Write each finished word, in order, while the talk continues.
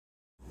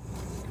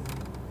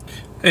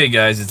Hey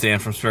guys, it's Dan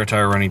from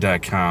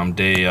SpareTireRunning.com,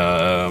 day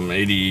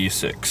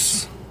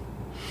 86.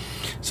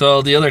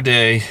 So the other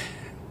day,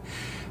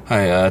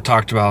 I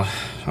talked about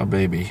a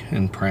baby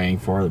and praying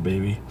for the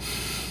baby.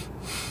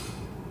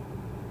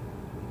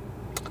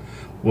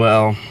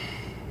 Well,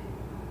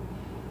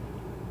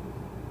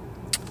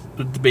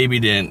 the baby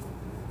didn't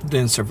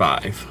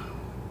survive.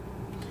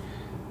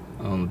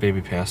 The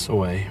baby passed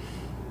away.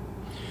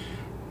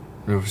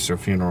 There's her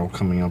funeral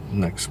coming up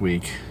next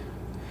week,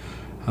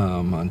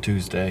 on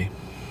Tuesday.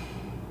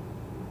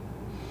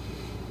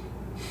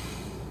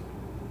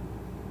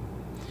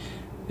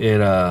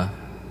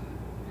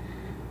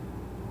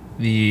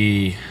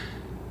 The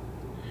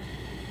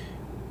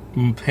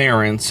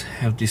parents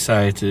have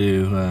decided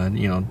to,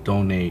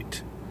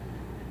 donate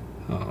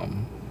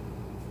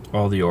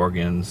all the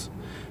organs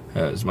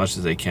as much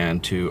as they can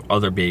to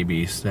other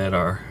babies that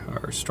are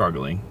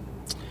struggling,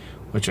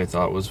 which I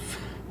thought was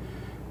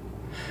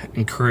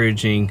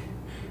encouraging,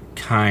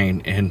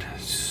 kind, and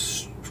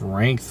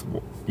strength.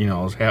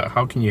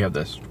 How can you have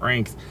the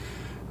strength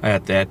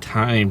at that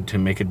time to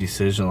make a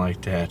decision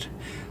like that?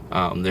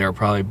 There are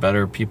probably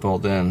better people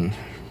than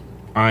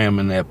I am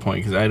in that point,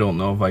 because I don't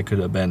know if I could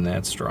have been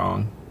that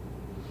strong.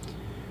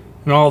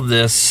 And all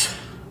this,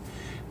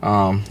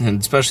 and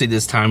especially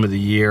this time of the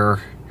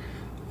year,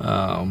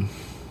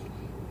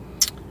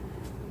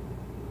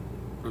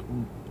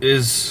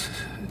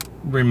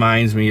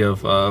 reminds me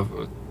of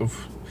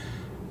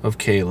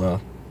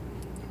Kayla,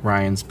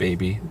 Ryan's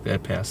baby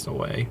that passed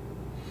away.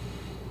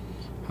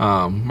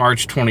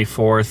 March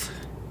 24th.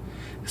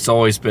 It's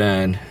always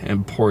been an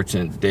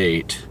important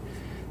date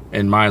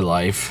in my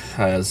life,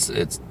 as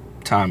it's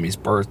Tommy's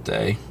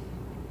birthday.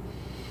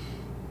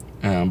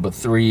 But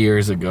 3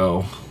 years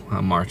ago,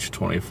 on March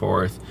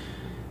 24th,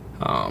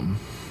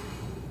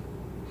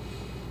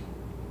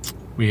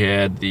 we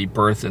had the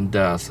birth and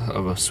death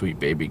of a sweet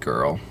baby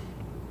girl.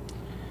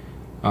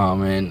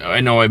 And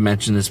I know I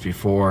mentioned this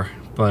before,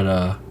 but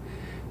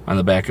on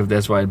the back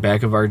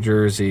of our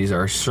jerseys,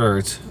 our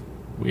shirts,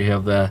 we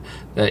have the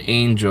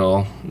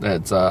angel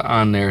that's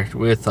on there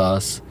with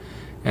us,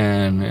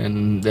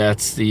 and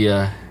that's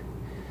the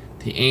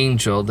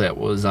angel that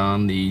was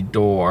on the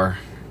door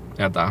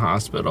at the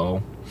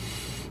hospital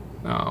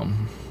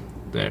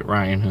that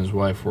Ryan and his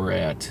wife were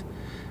at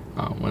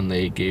when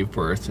they gave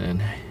birth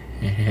and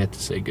had to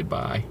say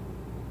goodbye.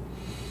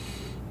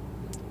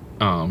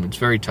 It's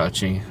very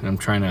touching. I'm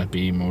trying not to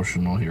be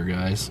emotional here,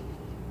 guys.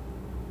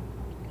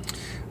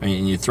 I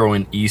mean, you throw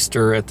in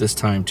Easter at this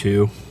time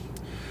too.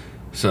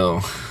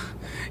 So,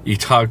 you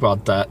talk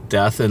about that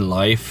death and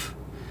life,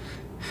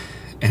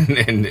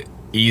 and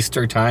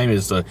Easter time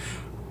is the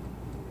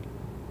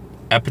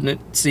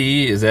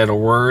epiphany. Is that a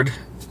word?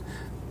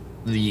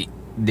 The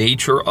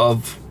nature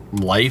of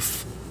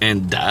life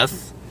and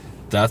death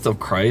of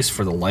Christ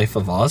for the life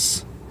of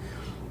us.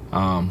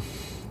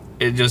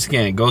 It just,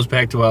 again, it goes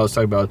back to what I was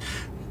talking about,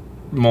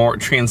 more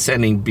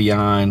transcending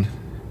beyond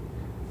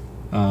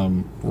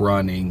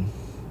running.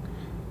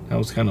 That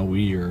was kind of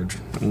weird.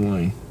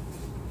 I'm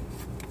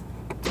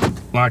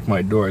lock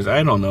my doors.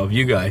 I don't know if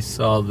you guys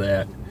saw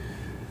that.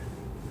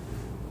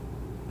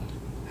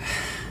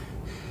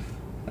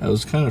 I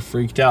was kind of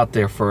freaked out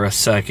there for a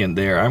second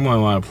there. I'm going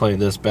to want to play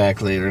this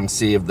back later and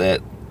see if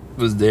that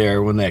was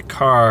there when that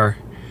car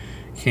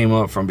came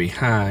up from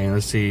behind.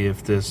 Let's see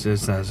if this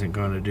isn't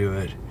going to do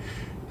it.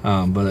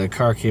 But the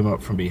car came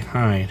up from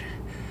behind.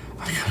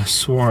 I could have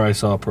swore I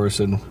saw a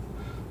person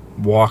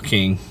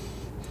walking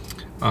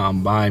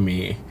by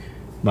me,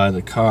 by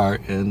the car,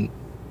 and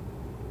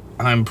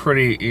I'm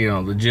pretty,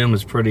 the gym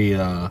is pretty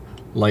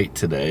light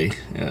today.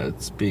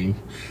 It's being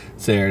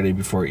Saturday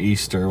before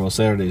Easter. Well,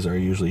 Saturdays are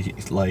usually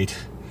light,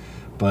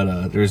 but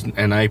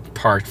and I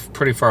parked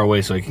pretty far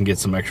away so I can get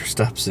some extra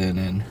steps in,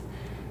 and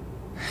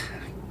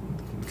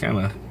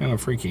kind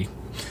of freaky.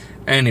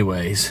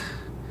 Anyways,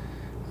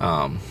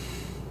 talking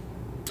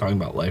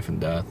about life and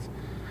death,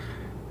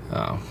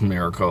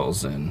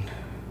 miracles and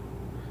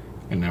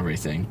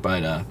everything,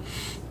 but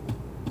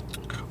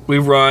we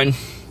run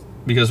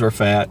because we're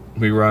fat.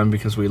 We run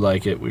because we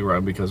like it. We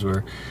run because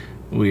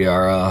we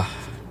are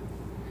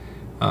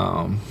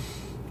trying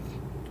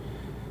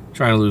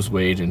to lose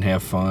weight and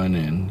have fun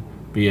and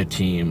be a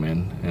team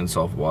and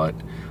so what.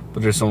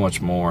 But there's so much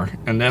more,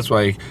 and that's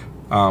why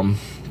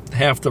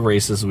half the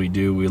races we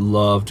do, we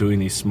love doing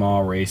these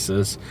small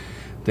races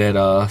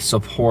that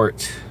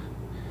support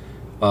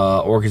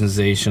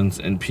organizations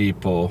and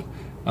people.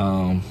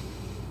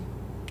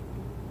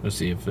 Let's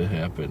see if it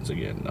happens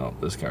again. No,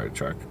 this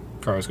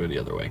car's going the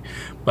other way.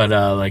 But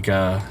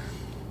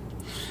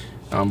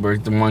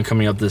the one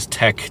coming up, this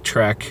Tech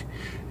Trek,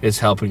 is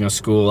helping a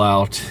school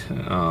out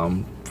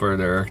for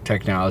their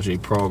technology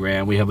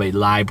program. We have a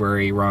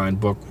library run,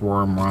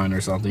 bookworm run or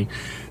something,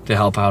 to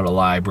help out a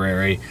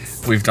library.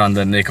 We've done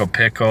the Nickel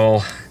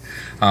Pickle.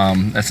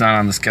 That's not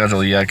on the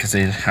schedule yet because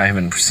I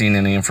haven't seen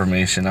any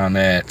information on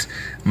that.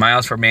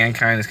 Miles for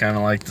Mankind is kind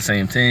of like the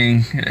same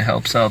thing. It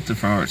helps out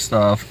different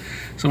stuff.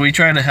 So we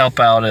try to help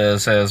out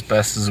as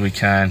best as we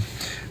can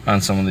on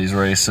some of these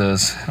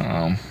races.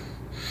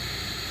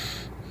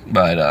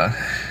 But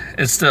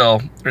it's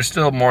still, there's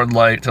still more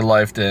light to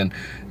life than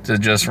to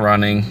just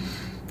running.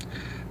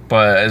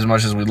 But as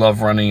much as we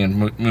love running and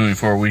moving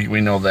forward,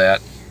 we know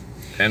that,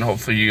 and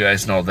hopefully you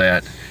guys know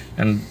that,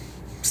 and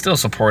still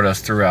support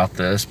us throughout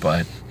this.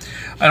 But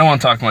I don't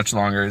want to talk much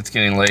longer. It's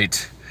getting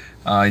late.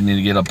 I need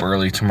to get up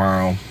early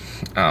tomorrow.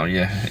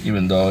 Yeah,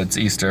 even though it's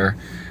Easter,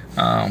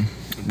 we're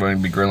going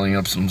to be grilling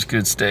up some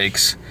good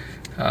steaks.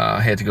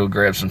 I had to go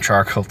grab some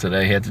charcoal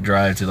today. I had to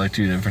drive to like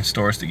 2 different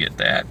stores to get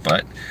that.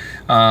 But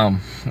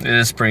it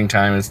is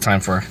springtime. It's time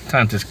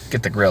to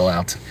get the grill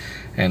out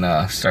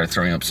and start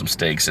throwing up some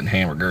steaks and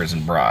hamburgers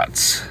and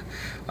brats.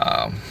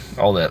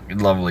 All that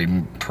lovely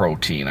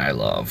protein I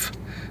love.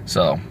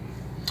 So,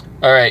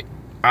 all right,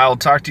 I'll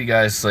talk to you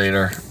guys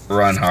later.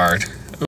 Run hard.